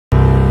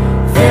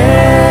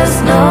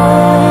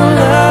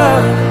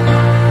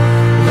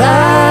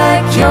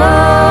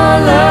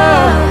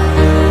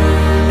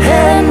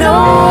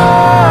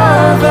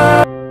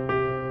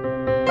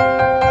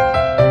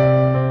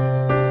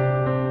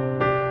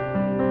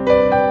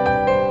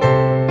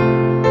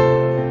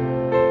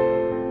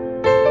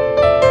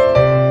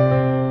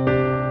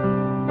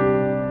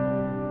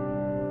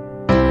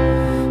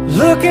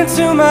look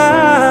into my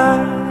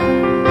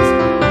eyes,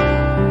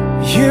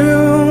 you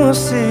will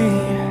see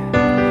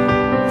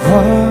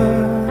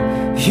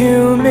what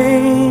you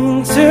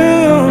mean to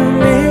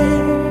me.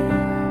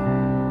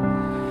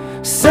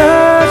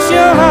 Search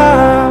your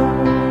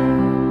heart,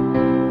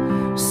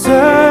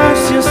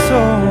 search your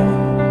soul,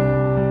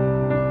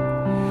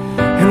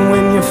 and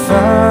when you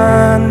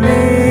find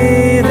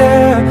me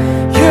there,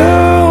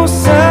 you'll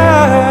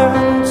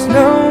search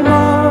no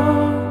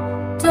more.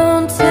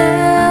 Don't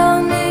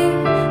tell me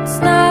it's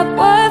not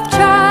worth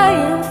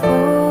trying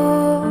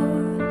for.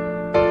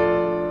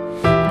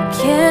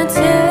 Can't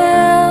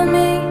tell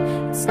me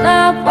it's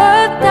not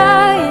worth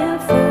dying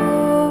for.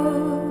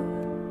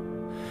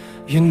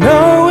 You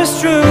know it's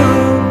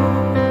true,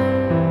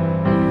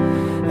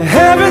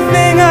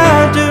 everything I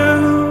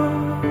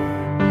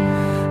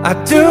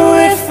do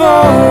it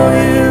for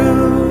you.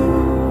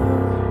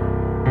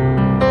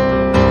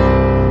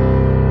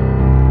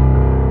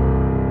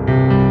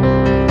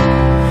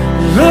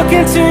 Look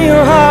into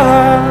your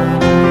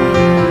heart,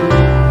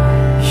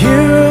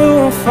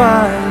 you'll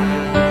find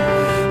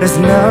there's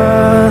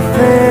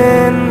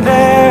nothing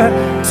there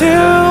to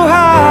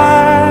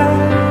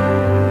hide.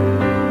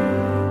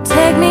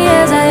 Take me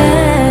as I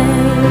am,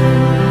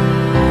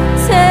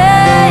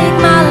 take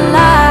my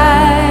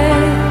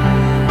life.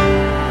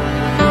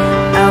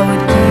 I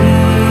would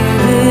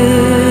give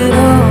it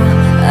all,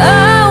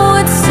 I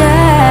would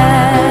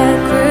sacrifice.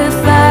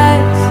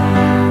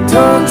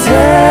 Don't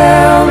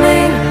tell me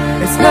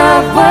it's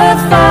not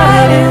worth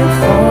fighting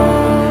for.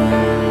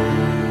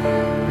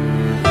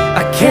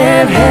 I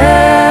can't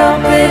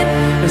help it,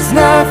 there's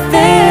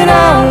nothing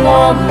I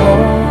want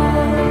more.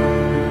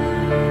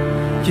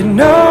 You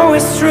know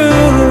it's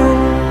true,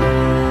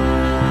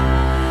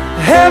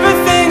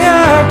 everything I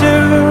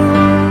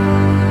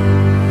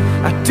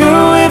do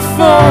it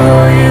for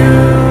you.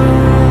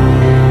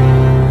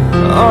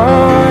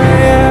 Oh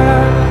yeah.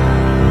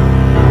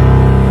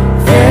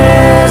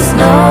 There's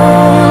no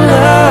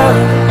love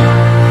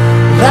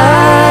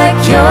like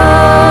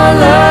your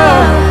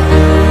love,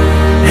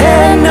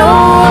 and no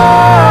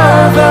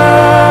other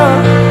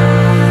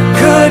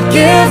could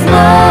give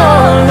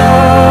more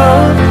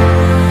love.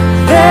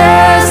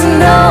 There's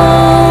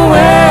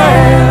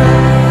nowhere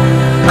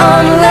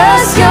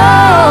unless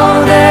you're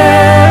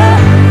there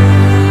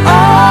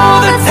all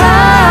the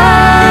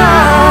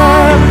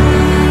time,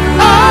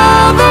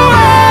 all the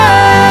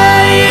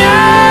way,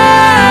 yeah.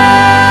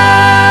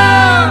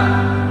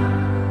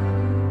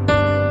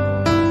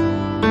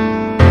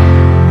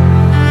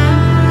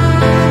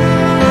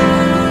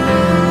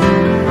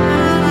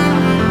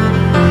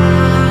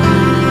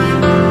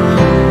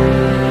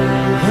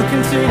 Look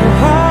into your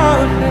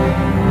heart, babe.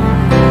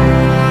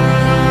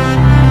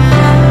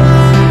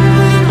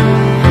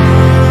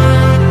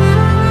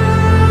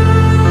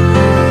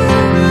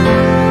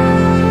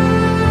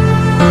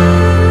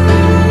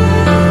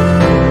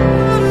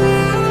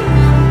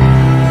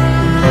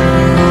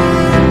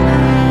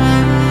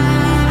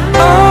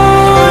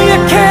 Oh, you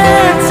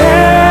can't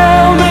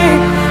tell me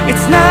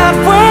it's not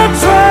worth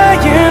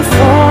trying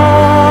for.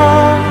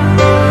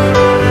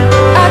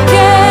 I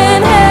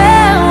can't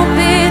help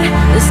it,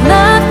 there's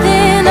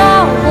nothing I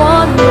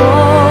want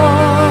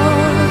more.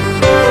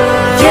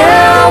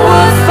 Yeah, I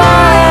would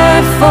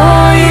fight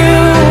for you,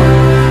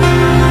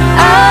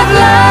 I'd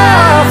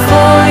love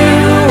for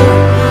you,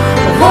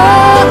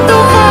 walk the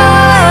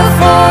world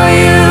for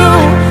you.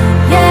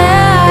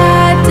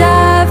 Yeah, I'd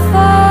die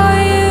for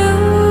you.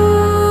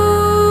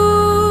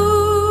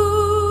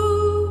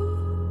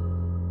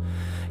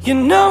 You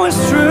know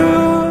it's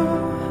true,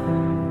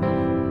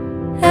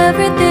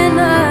 Everything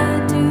I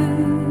do.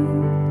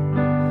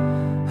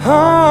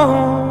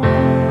 oh